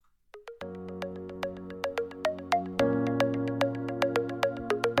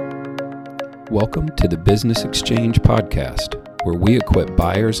Welcome to the Business Exchange Podcast, where we equip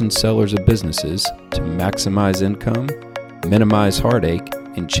buyers and sellers of businesses to maximize income, minimize heartache,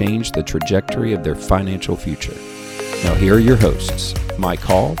 and change the trajectory of their financial future. Now here are your hosts, Mike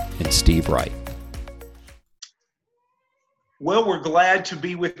Hall and Steve Wright. Well, we're glad to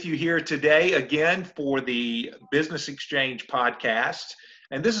be with you here today again for the Business Exchange Podcast.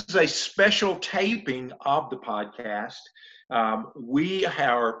 And this is a special taping of the podcast. We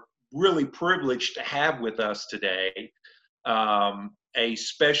are really privileged to have with us today a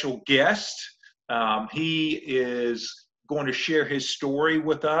special guest. He is going to share his story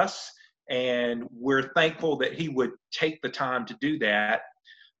with us, and we're thankful that he would take the time to do that.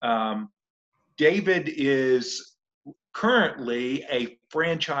 David is currently a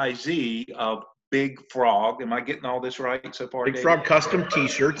franchisee of Big Frog. Am I getting all this right so far, Big David? Frog Custom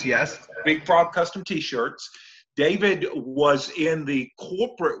T-shirts, yes. Big Frog Custom T-shirts. David was in the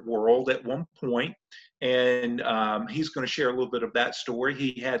corporate world at one point, and he's going to share a little bit of that story.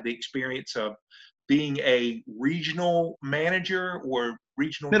 He had the experience of being a regional manager or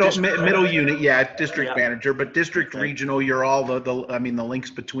regional middle unit, district manager, but district regional, you're all the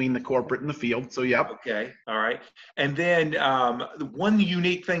links between the corporate and the field. So yeah. Okay, all right. And then one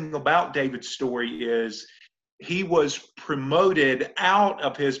unique thing about David's story is he was promoted out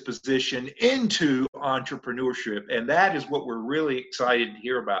of his position into entrepreneurship, and that is what we're really excited to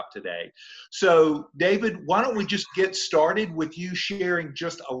hear about today. So, David, why don't we just get started with you sharing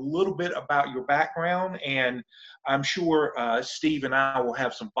just a little bit about your background, and I'm sure Steve and I will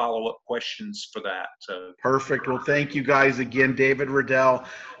have some follow-up questions for that. So, perfect. Well, thank you guys again, David Riddell.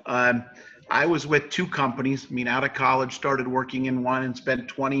 I was with two companies. Out of college, started working in one and spent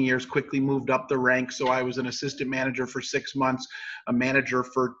 20 years, quickly moved up the ranks. So I was an assistant manager for 6 months, a manager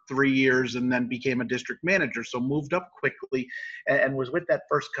for 3 years, and then became a district manager. So moved up quickly and was with that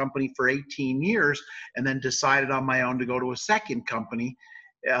first company for 18 years, and then decided on my own to go to a second company,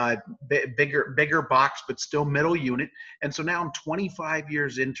 bigger box, but still middle unit. And so now I'm 25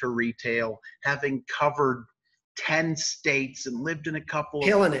 years into retail, having covered 10 states and lived in a couple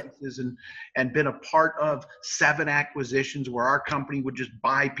of places and been a part of 7 acquisitions where our company would just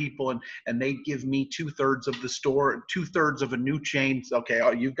buy people and they'd give me 2/3 of the store, 2/3 of a new chain. Okay,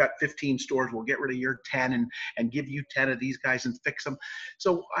 you've got 15 stores, we'll get rid of your 10 and give you 10 of these guys and fix them.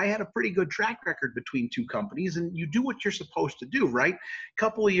 So I had a pretty good track record between two companies, and you do what you're supposed to do, right? A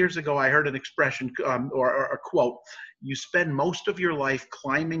couple of years ago, I heard an expression or a quote: you spend most of your life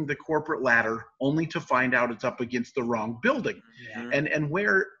climbing the corporate ladder only to find out it's up against the wrong building. Yeah. And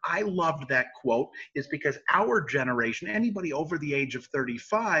where I loved that quote is because our generation, anybody over the age of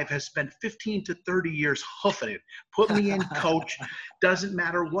 35, has spent 15 to 30 years hoofing it. Put me in, coach. Doesn't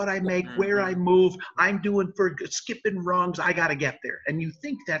matter what I make, where I move. I'm doing for skipping rungs. I got to get there. And you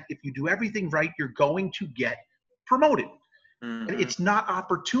think that if you do everything right, you're going to get promoted. Mm-hmm. It's not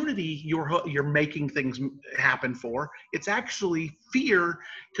opportunity you're making things happen for. It's actually fear,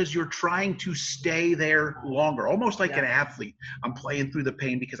 because you're trying to stay there longer, almost like an athlete. I'm playing through the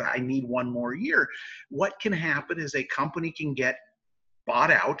pain because I need one more year. What can happen is a company can get bought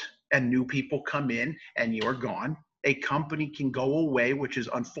out and new people come in and you're gone. A company can go away, which is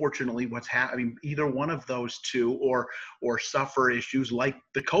unfortunately what's happening. Either one of those two, or suffer issues like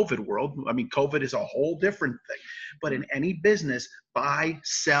the COVID world. COVID is a whole different thing. But in any business, buy,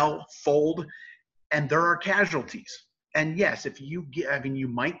 sell, fold, and there are casualties. And yes, if you you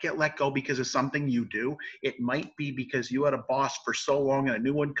might get let go because of something you do. It might be because you had a boss for so long and a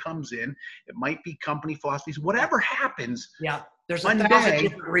new one comes in. It might be company philosophies. Whatever happens. Yeah, there's 1,000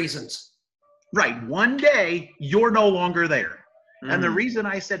 different reasons. Right. One day, you're no longer there. Mm. And the reason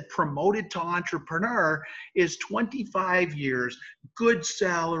I said promoted to entrepreneur is 25 years, good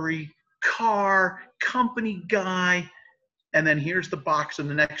salary, car, company guy, and then here's the box, and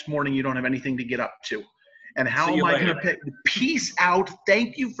the next morning you don't have anything to get up to. And how am I going to pay? Peace out.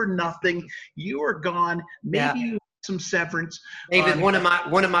 Thank you for nothing. You are gone. Maybe you have some severance. David, one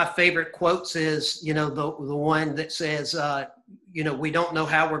of my favorite quotes is, the one that says, we don't know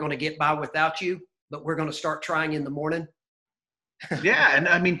how we're going to get by without you, but we're going to start trying in the morning. Yeah.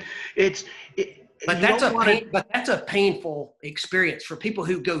 And that's a painful experience for people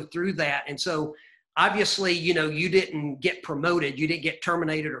who go through that. And so obviously, you didn't get promoted, you didn't get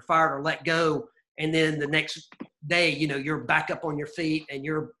terminated or fired or let go. And then the next day, you're back up on your feet and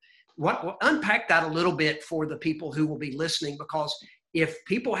unpack that a little bit for the people who will be listening, because if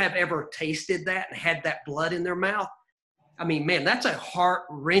people have ever tasted that and had that blood in their mouth, man, that's a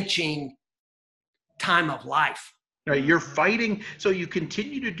heart-wrenching time of life. Right, you're fighting, so you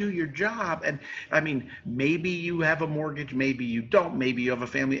continue to do your job. And I mean, maybe you have a mortgage, maybe you don't, maybe you have a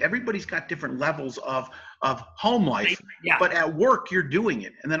family. Everybody's got different levels of home life, Yeah. but at work you're doing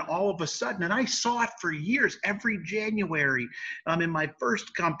it. And then all of a sudden, and I saw it for years, every January, in my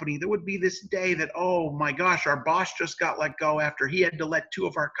first company, there would be this day that, oh my gosh, our boss just got let go after he had to let 2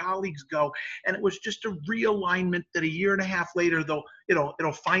 of our colleagues go. And it was just a realignment that a year and a half later, though,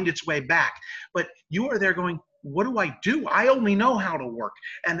 it'll find its way back. But you are there going, what do I do? I only know how to work,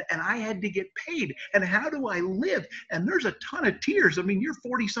 and I had to get paid. And how do I live? And there's a ton of tears. I mean, you're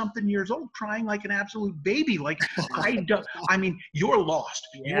 40 something years old crying like an absolute baby. Like I mean, you're lost.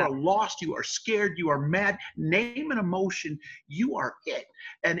 Yeah. You are lost. You are scared. You are mad. Name an emotion. You are it.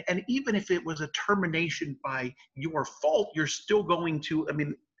 And even if it was a termination by your fault, you're still going to, I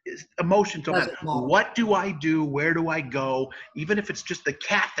mean, emotion to that. What do I do? Where do I go? Even if it's just the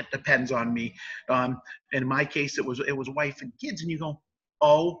cat that depends on me. In my case, it was wife and kids, and you go,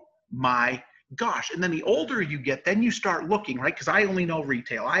 oh my gosh. And then the older you get, then you start looking, right? Because I only know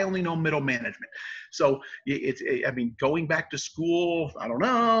retail. I only know middle management. So I mean, going back to school, I don't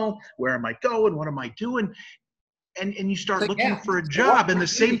know, where am I going? What am I doing? And you start looking for a job, and the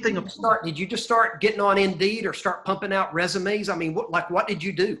same thing. Did you just start getting on Indeed or start pumping out resumes? I mean, what did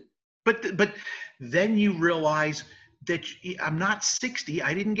you do? But then you realize that I'm not 60.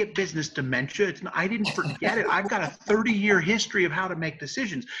 I didn't get business dementia. I didn't forget it. I've got a 30-year history of how to make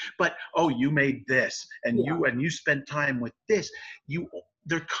decisions. But you made this, and you spent time with this.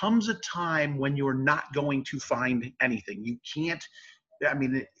 There comes a time when you're not going to find anything. You can't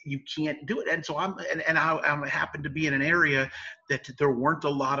do it. And so I happen to be in an area that there weren't a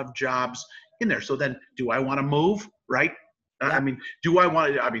lot of jobs in there. So then, do I want to move? Right? Yeah. I mean, do I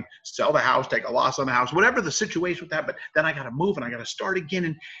want to, sell the house, take a loss on the house, whatever the situation with that, but then I got to move and I got to start again.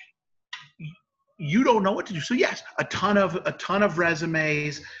 And you don't know what to do. So yes, a ton of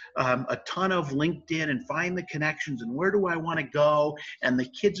resumes, a ton of LinkedIn, and find the connections and where do I want to go. And the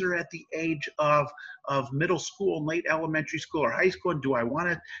kids are at the age of middle school and late elementary school or high school. And do I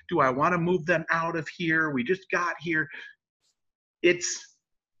want to move them out of here? We just got here. It's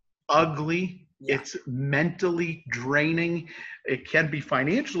ugly. Yeah. It's mentally draining. It can be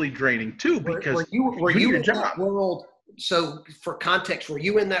financially draining too, because were you in that world? So for context, were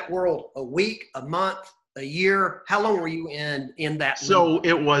you in that world a week, a month, a year? How long were you in that? So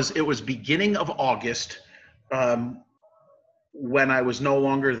it was beginning of August when I was no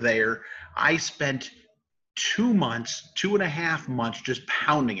longer there. I spent 2.5 months just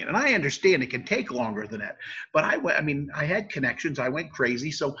pounding it. And I understand it can take longer than that, but I had connections. I went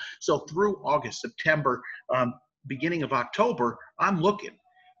crazy. So through August, September, beginning of October, I'm looking.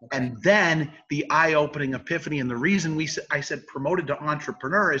 Okay. And then the eye-opening epiphany, and the reason I said promoted to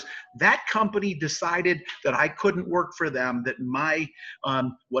entrepreneur is that company decided that I couldn't work for them, that my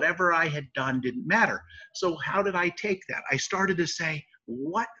whatever I had done didn't matter. So how did I take that? I started to say,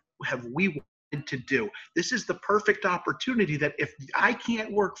 what have we wanted to do? This is the perfect opportunity that if I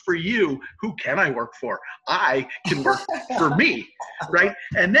can't work for you, who can I work for? I can work for me, right?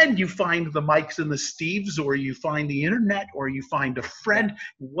 And then you find the Mikes and the Steves, or you find the internet, or you find a friend.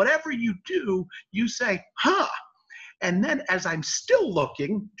 Whatever you do, you say, huh. And then as I'm still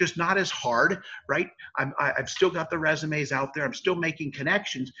looking, just not as hard, right? I've still got the resumes out there. I'm still making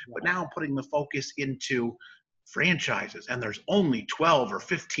connections, but now I'm putting the focus into franchises, and there's only 12 or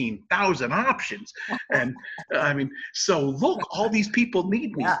 15,000 options. And so look, all these people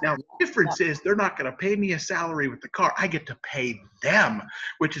need me. Now, the difference is they're not going to pay me a salary with the car. I get to pay them,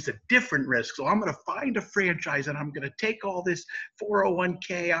 which is a different risk. So I'm going to find a franchise, and I'm going to take all this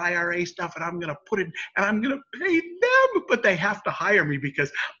 401k, IRA stuff, and I'm going to put it, and I'm going to pay them, but they have to hire me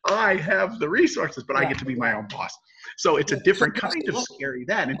because I have the resources, but I get to be my own boss. So it's a different kind of scary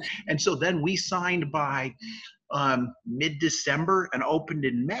then. And so then we signed by mid-December and opened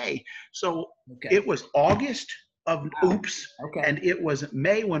in May. So it was August of oops, and it was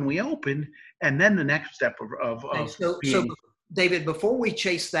May when we opened, and then the next step So David, before we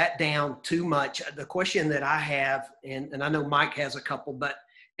chase that down too much, the question that I have, and I know Mike has a couple, but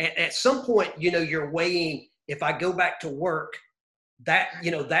at some point, you're weighing, if I go back to work, that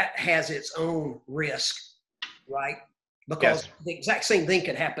has its own risk, right? Because the exact same thing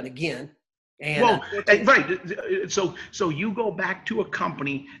could happen again. And right. So you go back to a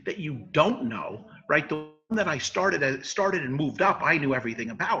company that you don't know, right? The one that I started and moved up, I knew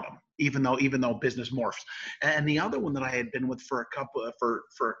everything about them, even though business morphs. And the other one that I had been with for a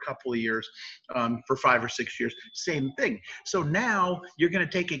couple of years, for 5 or 6 years, same thing. So now you're going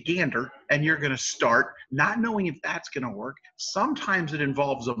to take a gander and you're going to start not knowing if that's going to work. Sometimes it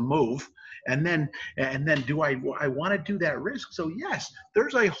involves a move. And then do I want to do that risk? So yes,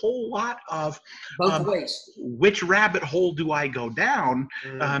 there's a whole lot of both ways. Which rabbit hole do I go down?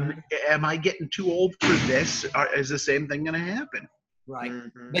 Am I getting too old for this? Is the same thing going to happen? Right.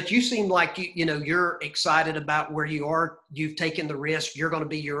 But you seem like you're excited about where you are. You've taken the risk. You're going to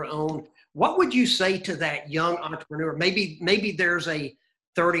be your own. What would you say to that young entrepreneur? Maybe there's a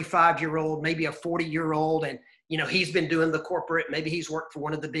 35-year-old, maybe a 40-year-old, and he's been doing the corporate. Maybe he's worked for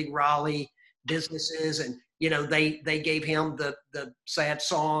one of the big Raleigh businesses, and they gave him the sad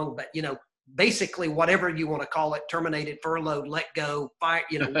song, but basically whatever you want to call it, terminated, furloughed, let go, fire,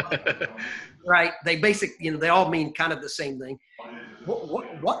 right? They they all mean kind of the same thing.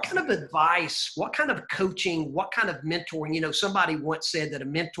 What kind of advice, what kind of coaching, what kind of mentoring? Somebody once said that a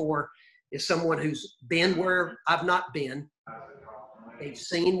mentor is someone who's been where I've not been. They've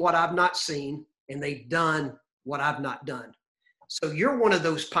seen what I've not seen, and they've done what I've not done. So you're one of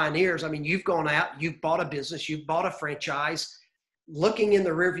those pioneers. I mean, you've gone out, you've bought a business, you've bought a franchise. Looking in the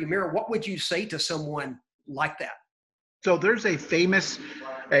rearview mirror, what would you say to someone like that? So there's a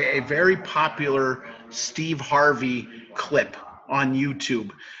very popular Steve Harvey clip on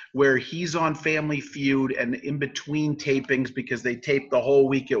YouTube where he's on Family Feud, and in between tapings, because they tape the whole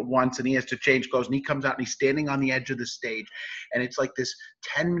week at once and he has to change clothes, and he comes out and he's standing on the edge of the stage, and it's like this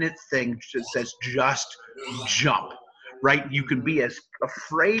 10-minute thing that says just jump. Right? You can be as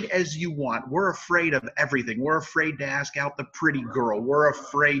afraid as you want. We're afraid of everything. We're afraid to ask out the pretty girl. We're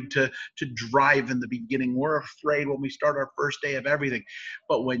afraid to drive in the beginning. We're afraid when we start our first day of everything.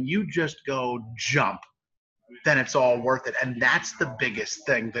 But when you just go jump, then it's all worth it. And that's the biggest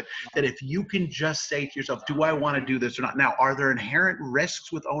thing, that if you can just say to yourself, do I want to do this or not? Now, are there inherent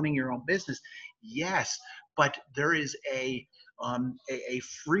risks with owning your own business? Yes, but there is a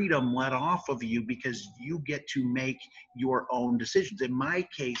freedom let off of you because you get to make your own decisions. In my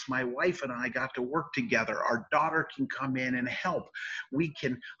case, my wife and I got to work together. Our daughter can come in and help. We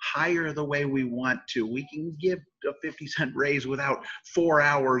can hire the way we want to. We can give a 50-cent raise without 4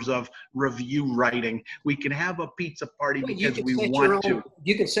 hours of review writing. We can have a pizza party because we want to.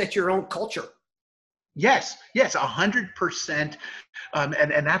 You can set your own culture. Yes, 100%.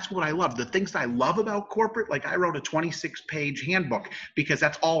 And that's what I love. The things that I love about corporate, like I wrote a 26-page handbook because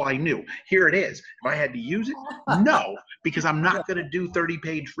that's all I knew. Here it is. If I had to use it, no, because I'm not going to do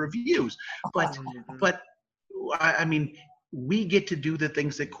 30-page reviews. But I mean, we get to do the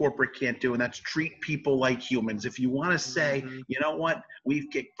things that corporate can't do, and that's treat people like humans. If you want to say, you know what, we've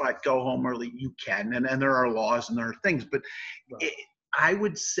kicked butt, go home early, you can. And there are laws and there are things. But I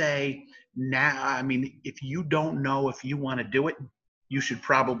would say now, I mean, if you don't know if you want to do it, you should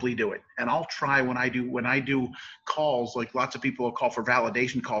probably do it. And I'll try when I do calls, like lots of people will call for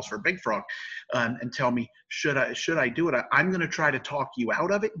validation calls for Big Frog, and tell me, should I do it? I'm going to try to talk you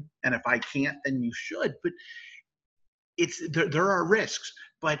out of it. And if I can't, then you should. But there are risks.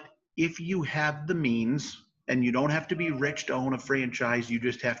 But if you have the means, and you don't have to be rich to own a franchise, you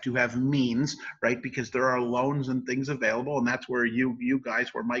just have to have means, right? Because there are loans and things available, and that's where you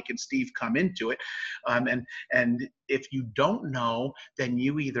guys, where Mike and Steve come into it. And if you don't know, then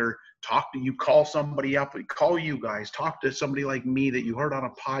you either call somebody up, call you guys, talk to somebody like me that you heard on a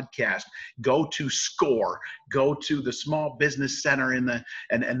podcast, go to SCORE, go to the Small Business Center and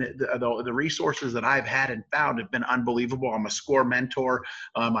the resources that I've had and found have been unbelievable. I'm a SCORE mentor.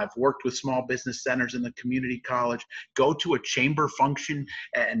 I've worked with small business centers in the community college. Go to a chamber function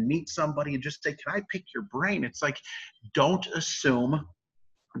and meet somebody and just say, can I pick your brain? It's like, don't assume,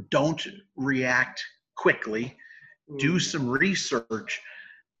 don't react quickly, do some research.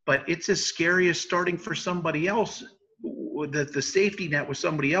 But it's as scary as starting for somebody else. The safety net with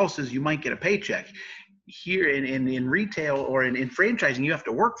somebody else is you might get a paycheck. Here in retail or in franchising, you have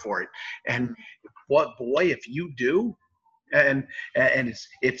to work for it. And if you do, and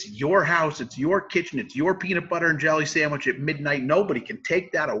it's your house, it's your kitchen, it's your peanut butter and jelly sandwich at midnight, nobody can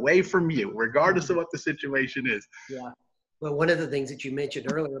take that away from you, regardless of what the situation is. Yeah. Well, one of the things that you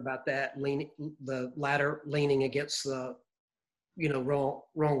mentioned earlier about that the ladder leaning against the wrong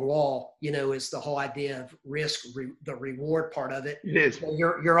wall, is the whole idea of risk, the reward part of it. It is. So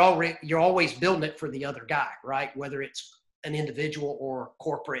you're always building it for the other guy, right? Whether it's an individual or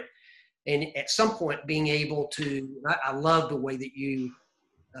corporate. And at some point being able to, I love the way that you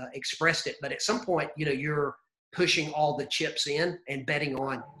expressed it, but at some point, you're pushing all the chips in and betting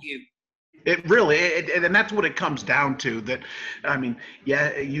on you. It really, and that's what it comes down to. That, I mean,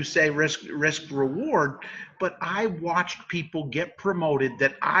 yeah, you say risk reward, but I watched people get promoted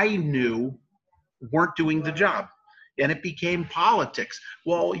that I knew weren't doing the job. and it became politics.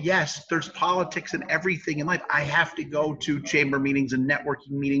 Well, yes, there's politics in everything in life. I have to go to chamber meetings and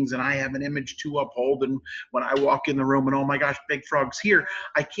networking meetings, and I have an image to uphold. And when I walk in the room and, oh my gosh, Big Frog's here,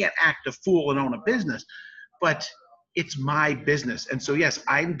 I can't act a fool and own a business. But it's my business. And so, yes,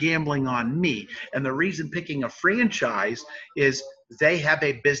 I'm gambling on me. And the reason picking a franchise is they have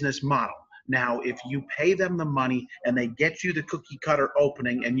a business model. Now, if you pay them the money and they get you the cookie cutter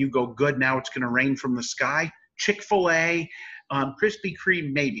opening and you go, good, now it's going to rain from the sky, Chick-fil-A, Krispy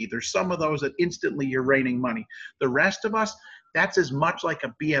Kreme, maybe. There's some of those that instantly you're raining money. The rest of us, that's as much like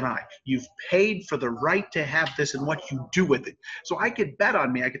a BNI. You've paid for the right to have this and what you do with it. So I could bet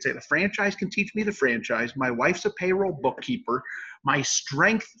on me. I could say the franchise can teach me the franchise. My wife's a payroll bookkeeper. My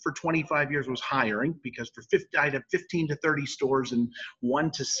strength for 25 years was hiring because I had 15 to 30 stores in 1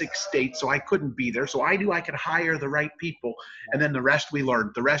 to 6 states, so I couldn't be there. So I knew I could hire the right people, and then the rest we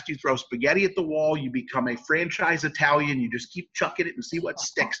learned. The rest you throw spaghetti at the wall, you become a franchise Italian, you just keep chucking it and see what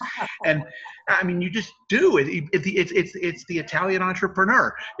sticks. And I mean, you just do it. It's the Italian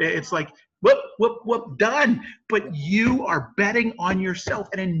entrepreneur. It's like, whoop, whoop, whoop, done. But you are betting on yourself.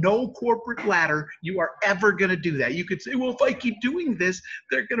 And in no corporate ladder, you are ever going to do that. You could say, well, if I keep doing this,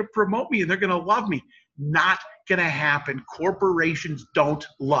 they're going to promote me and they're going to love me. Not going to happen. Corporations don't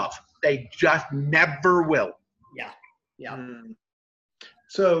love. They just never will. Yeah. Yeah.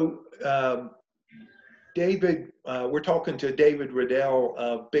 So, David, we're talking to David Riddell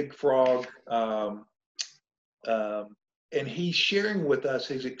of Big Frog. And he's sharing with us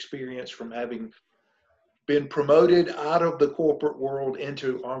his experience from having been promoted out of the corporate world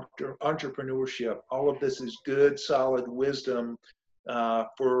into entrepreneurship. All of this is good, solid wisdom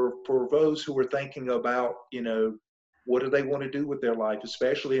for those who are thinking about, what do they want to do with their life,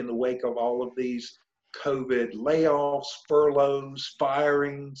 especially in the wake of all of these COVID layoffs, furloughs,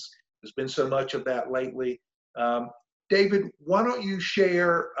 firings. There's been so much of that lately. David, why don't you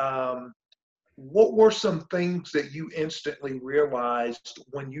share what were some things that you instantly realized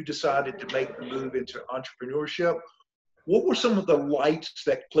when you decided to make the move into entrepreneurship? What were some of the lights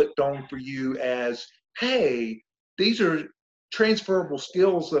that clicked on for you as, hey, these are transferable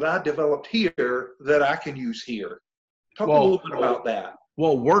skills that I developed here that I can use here? Talk a little bit about that.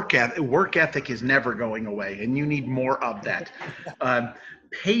 Well, work ethic is never going away, and you need more of that.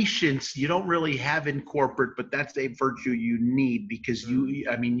 Patience, you don't really have in corporate, but that's a virtue you need because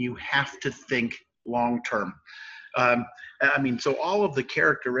you have to think long term. So all of the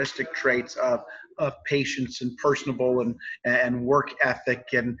characteristic traits of patience and personable and work ethic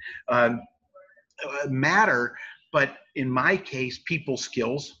and matter, but in my case, people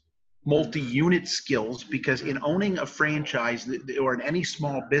skills, multi-unit skills, because in owning a franchise or in any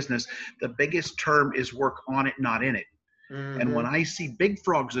small business, the biggest term is work on it, not in it. Mm-hmm. And when I see big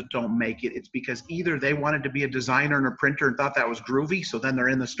frogs that don't make it, it's because either they wanted to be a designer and a printer and thought that was groovy, so then they're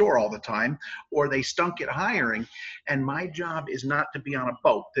in the store all the time, or they stunk at hiring. And my job is not to be on a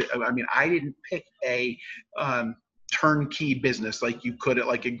boat. I mean, I didn't pick a turnkey business like you could at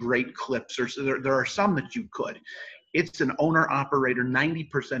like a Great Clips, or so there are some that you could. It's an owner-operator.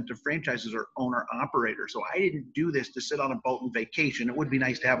 90% of franchises are owner-operator. So I didn't do this to sit on a boat and vacation. It would be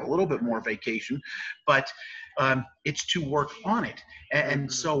nice to have a little bit more vacation, but it's to work on it. And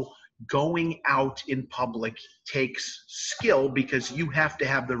so going out in public takes skill because you have to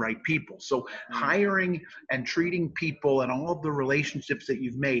have the right people. So hiring and treating people and all of the relationships that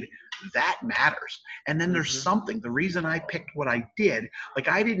you've made, that matters. And then there's something. The reason I picked what I did, like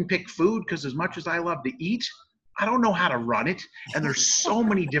I didn't pick food because as much as I love to eat, I don't know how to run it. And there's so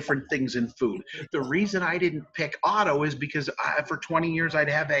many different things in food. The reason I didn't pick auto is because for 20 years, I'd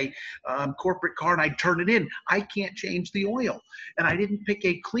have a corporate car and I'd turn it in. I can't change the oil. And I didn't pick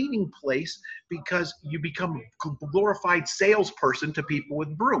a cleaning place because you become a glorified salesperson to people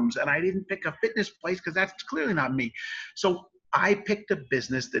with brooms. And I didn't pick a fitness place because that's clearly not me. So I picked a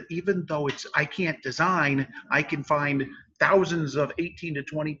business that even though I can't design, I can find thousands of 18 to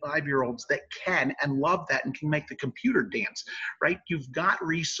 25-year-olds that can and love that and can make the computer dance, right? You've got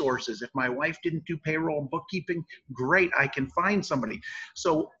resources. If my wife didn't do payroll and bookkeeping, great, I can find somebody.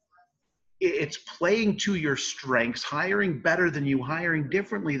 So it's playing to your strengths, hiring better than you, hiring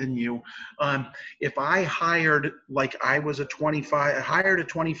differently than you. If I hired like I was hired a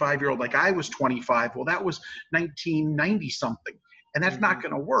 25-year-old like I was 25, well, that was 1990 something, and that's not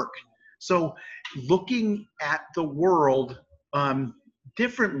going to work. So looking at the world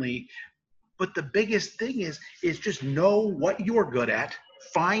differently, but the biggest thing is just know what you're good at,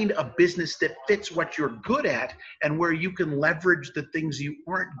 find a business that fits what you're good at and where you can leverage the things you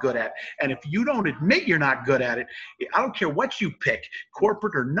aren't good at. And if you don't admit you're not good at it, I don't care what you pick,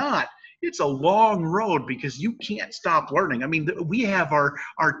 corporate or not, it's a long road because you can't stop learning. I mean, we have our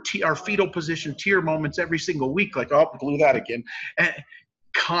fetal position tear moments every single week, like, oh, blew that again. And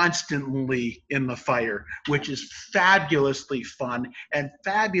constantly in the fire, which is fabulously fun and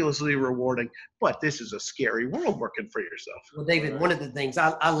fabulously rewarding. But this is a scary world working for yourself. Well, David, one of the things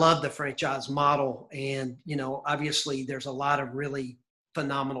I love the franchise model, and obviously there's a lot of really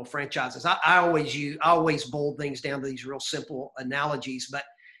phenomenal franchises. I always boil things down to these real simple analogies, but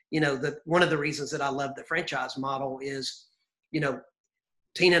one of the reasons that I love the franchise model is,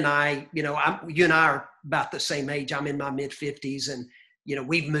 Tina and I, you and I are about the same age. I'm in my mid 50s, and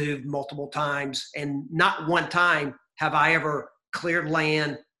we've moved multiple times, and not one time have I ever cleared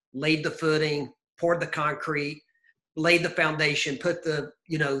land, laid the footing, poured the concrete, laid the foundation, put the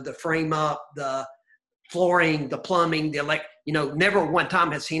frame up, the flooring, the plumbing, never one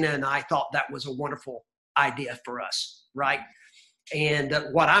time has Tina and I thought that was a wonderful idea for us, right? And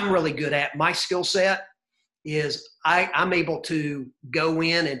what I'm really good at, my skill set, is I'm able to go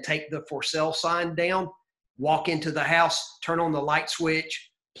in and take the for sale sign down, walk into the house, turn on the light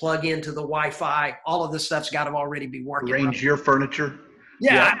switch, plug into the Wi-Fi. All of this stuff's got to already be working. Arrange your furniture.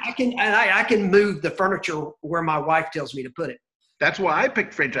 Yeah, I can move the furniture where my wife tells me to put it. That's why I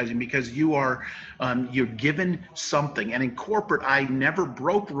picked franchising, because you're given something. And in corporate, I never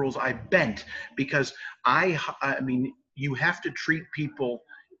broke rules. I bent, because I mean, you have to treat people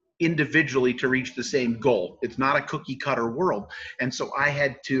individually to reach the same goal. It's not a cookie cutter world. And so I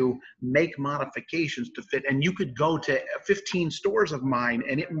had to make modifications to fit. And you could go to 15 stores of mine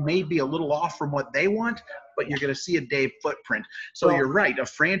and it may be a little off from what they want, but you're going to see a Dave footprint. So you're right. A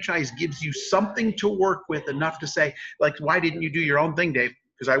franchise gives you something to work with, enough to say, like, why didn't you do your own thing, Dave?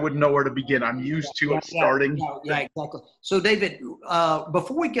 Because I wouldn't know where to begin. I'm used to starting. Yeah, exactly. So David,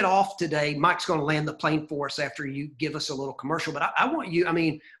 before we get off today, Mike's going to land the plane for us after you give us a little commercial. But I want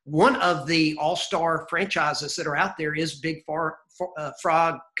you, one of the all-star franchises that are out there is Big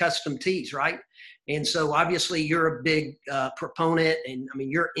Frog Custom Tees, right? And so obviously you're a big proponent, and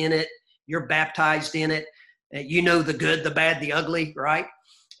you're in it, you're baptized in it. You know the good, the bad, the ugly, right?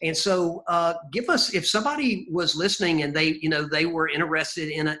 And so give us, if somebody was listening and they were interested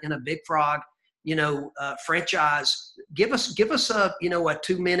in a Big Frog, franchise, give us a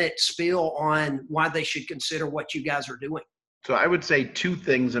 2-minute spiel on why they should consider what you guys are doing. So I would say two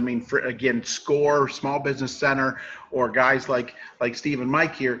things. SCORE, Small Business Center, or guys like Steve and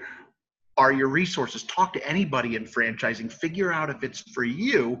Mike here, are your resources. Talk to anybody in franchising, figure out if it's for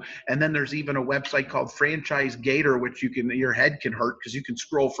you. And then there's even a website called Franchise Gator, which your head can hurt because you can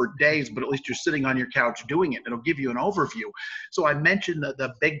scroll for days, but at least you're sitting on your couch doing it. It'll give you an overview. So I mentioned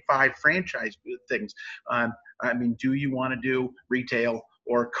the big 5 franchise things. Do you want to do retail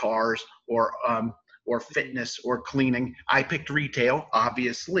or cars or fitness or cleaning? I picked retail,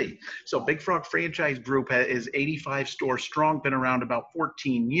 obviously. So Big Frog Franchise Group is 85 stores strong, been around about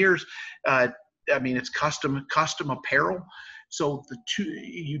 14 years. It's custom apparel. So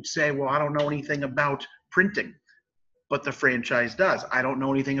you'd say, well, I don't know anything about printing, but the franchise does. I don't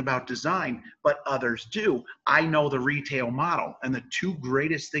know anything about design, but others do. I know the retail model. And the two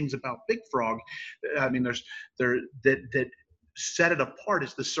greatest things about Big Frog, that set it apart,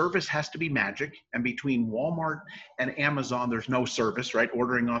 is the service has to be magic. And between Walmart and Amazon, there's no service, right?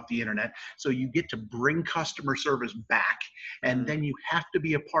 Ordering off the internet. So you get to bring customer service back. And then you have to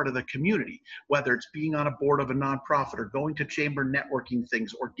be a part of the community, whether it's being on a board of a nonprofit or going to chamber networking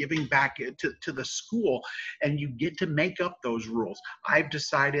things or giving back to the school. And you get to make up those rules. I've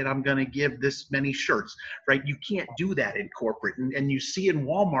decided I'm going to give this many shirts, right? You can't do that in corporate. And you see in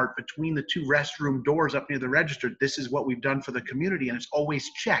Walmart, between the 2 restroom doors up near the register, this is what we've done for the community, and it's always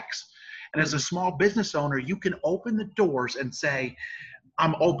checks. And as a small business owner, you can open the doors and say,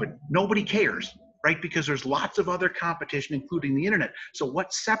 I'm open. Nobody cares, right? Because there's lots of other competition, including the internet. So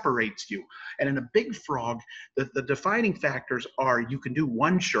what separates you? And in a Big Frog, the defining factors are, you can do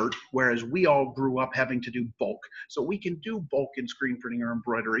one shirt, whereas we all grew up having to do bulk. So we can do bulk in screen printing or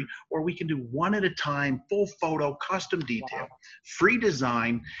embroidery, or we can do one at a time, full photo, custom detail, free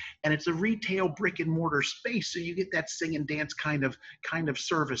design, and it's a retail brick and mortar space. So you get that sing and dance kind of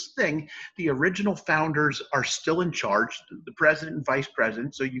service thing. The original founders are still in charge, the president and vice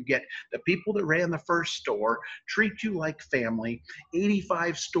president. So you get the people that ran the first store, treat you like family,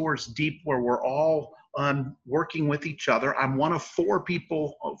 85 stores deep, where we're all working with each other. I'm one of 4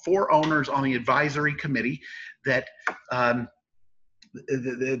 owners on the advisory committee that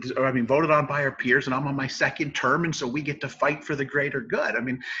voted on by our peers, and I'm on my 2nd term, and so we get to fight for the greater good.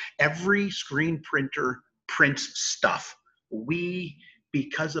 Every screen printer prints stuff. We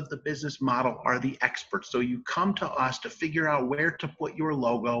because of the business model, are the experts. So you come to us to figure out where to put your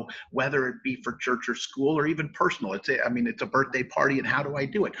logo, whether it be for church or school or even personal. It's a birthday party, and how do I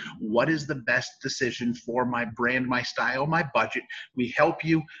do it? What is the best decision for my brand, my style, my budget? We help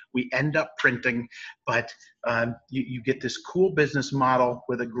you. We end up printing, but you get this cool business model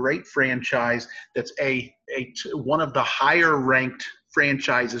with a great franchise that's one of the higher ranked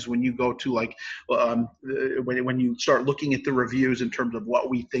franchises when you go to when you start looking at the reviews in terms of what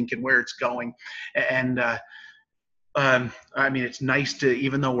we think and where it's going. And it's nice to,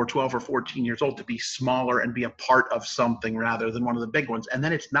 even though we're 12 or 14 years old, to be smaller and be a part of something rather than one of the big ones. And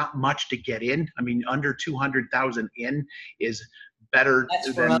then it's not much to get in. I mean, under 200,000 in is better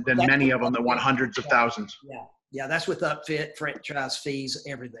than many of them that want hundreds of thousands. Yeah, that's with upfit, franchise fees,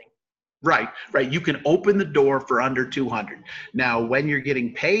 everything. Right. You can open the door for under 200. Now, when you're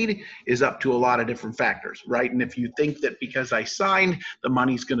getting paid is up to a lot of different factors, right? And if you think that because I signed, the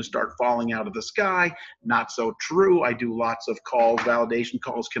money's going to start falling out of the sky, not so true. I do lots of calls, validation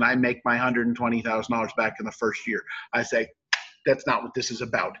calls. Can I make my $120,000 back in the first year? I say, that's not what this is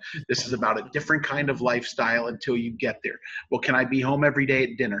about. This is about a different kind of lifestyle until you get there. Well, can I be home every day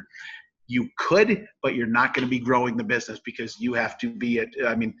at dinner? You could, but you're not going to be growing the business because you have to be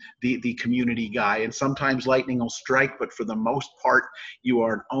the community guy. And sometimes lightning will strike, but for the most part, you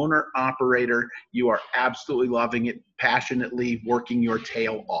are an owner operator. You are absolutely loving it, passionately working your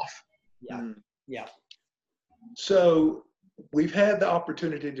tail off. Yeah. So we've had the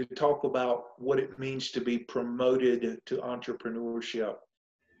opportunity to talk about what it means to be promoted to entrepreneurship.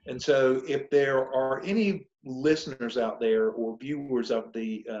 And so if there are any listeners out there or viewers of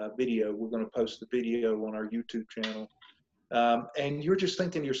the video, we're going to post the video on our YouTube channel, and you're just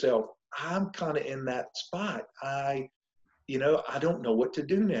thinking to yourself, I'm kind of in that spot. I don't know what to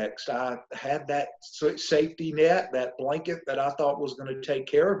do next. I had that safety net, that blanket that I thought was going to take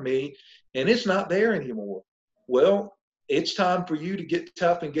care of me, and it's not there anymore. Well, it's time for you to get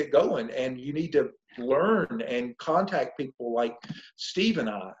tough and get going, and you need to learn and contact people like Steve and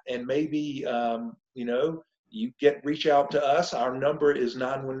I, and maybe reach out to us. Our number is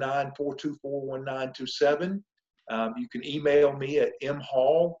 919-424-1927. You can email me at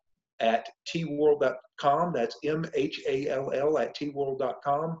mhall@tworld.com. That's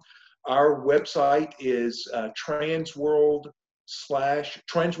MHALL@tworld.com. Our website is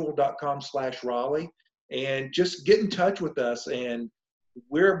transworld.com/Raleigh. And just get in touch with us, and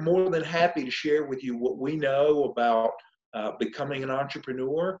we're more than happy to share with you what we know about becoming an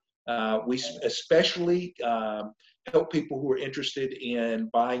entrepreneur. We especially help people who are interested in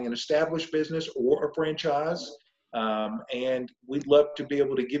buying an established business or a franchise. And we'd love to be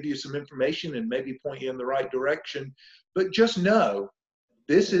able to give you some information and maybe point you in the right direction. But just know,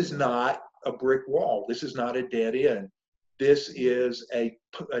 this is not a brick wall. This is not a dead end. This is a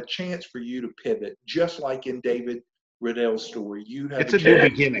chance for you to pivot, just like in David Riddell's story. It's a new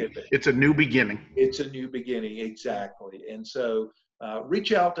beginning. It's a new beginning. It's a new beginning, exactly. And so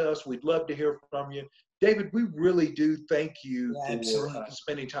reach out to us. We'd love to hear from you. David, we really do thank you for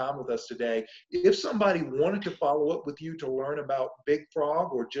spending time with us today. If somebody wanted to follow up with you to learn about Big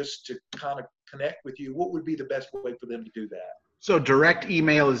Frog or just to kind of connect with you, what would be the best way for them to do that? So direct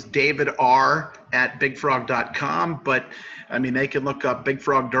email is davidr@bigfrog.com, but they can look up Big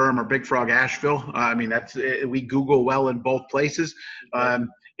Frog Durham or Big Frog Asheville. We Google well in both places.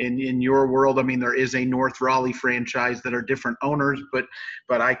 In your world, there is a North Raleigh franchise that are different owners, but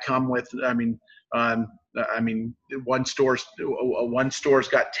I come with, one store's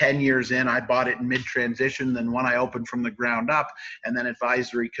got 10 years in. I bought it in mid-transition, then one I opened from the ground up, and then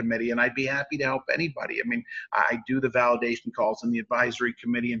advisory committee. And I'd be happy to help anybody. I do the validation calls in the advisory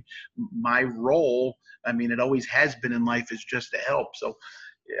committee, and my role, it always has been in life, is just to help. So,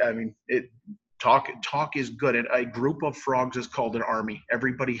 Talk is good. A group of frogs is called an army.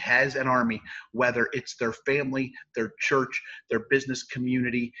 Everybody has an army, whether it's their family, their church, their business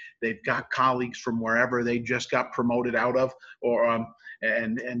community. They've got colleagues from wherever they just got promoted out of, or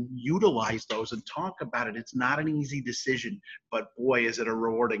and utilize those and talk about it. It's not an easy decision, but boy, is it a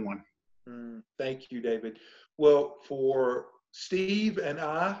rewarding one. Thank you, David. Well, for Steve and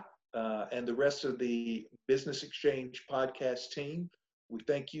I and the rest of the Business Exchange podcast team, we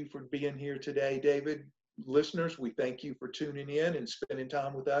thank you for being here today, David. Listeners, we thank you for tuning in and spending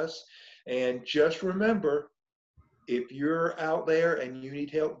time with us. And just remember, if you're out there and you need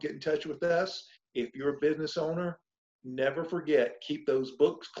help, get in touch with us. If you're a business owner, never forget, keep those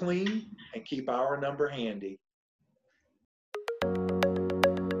books clean and keep our number handy.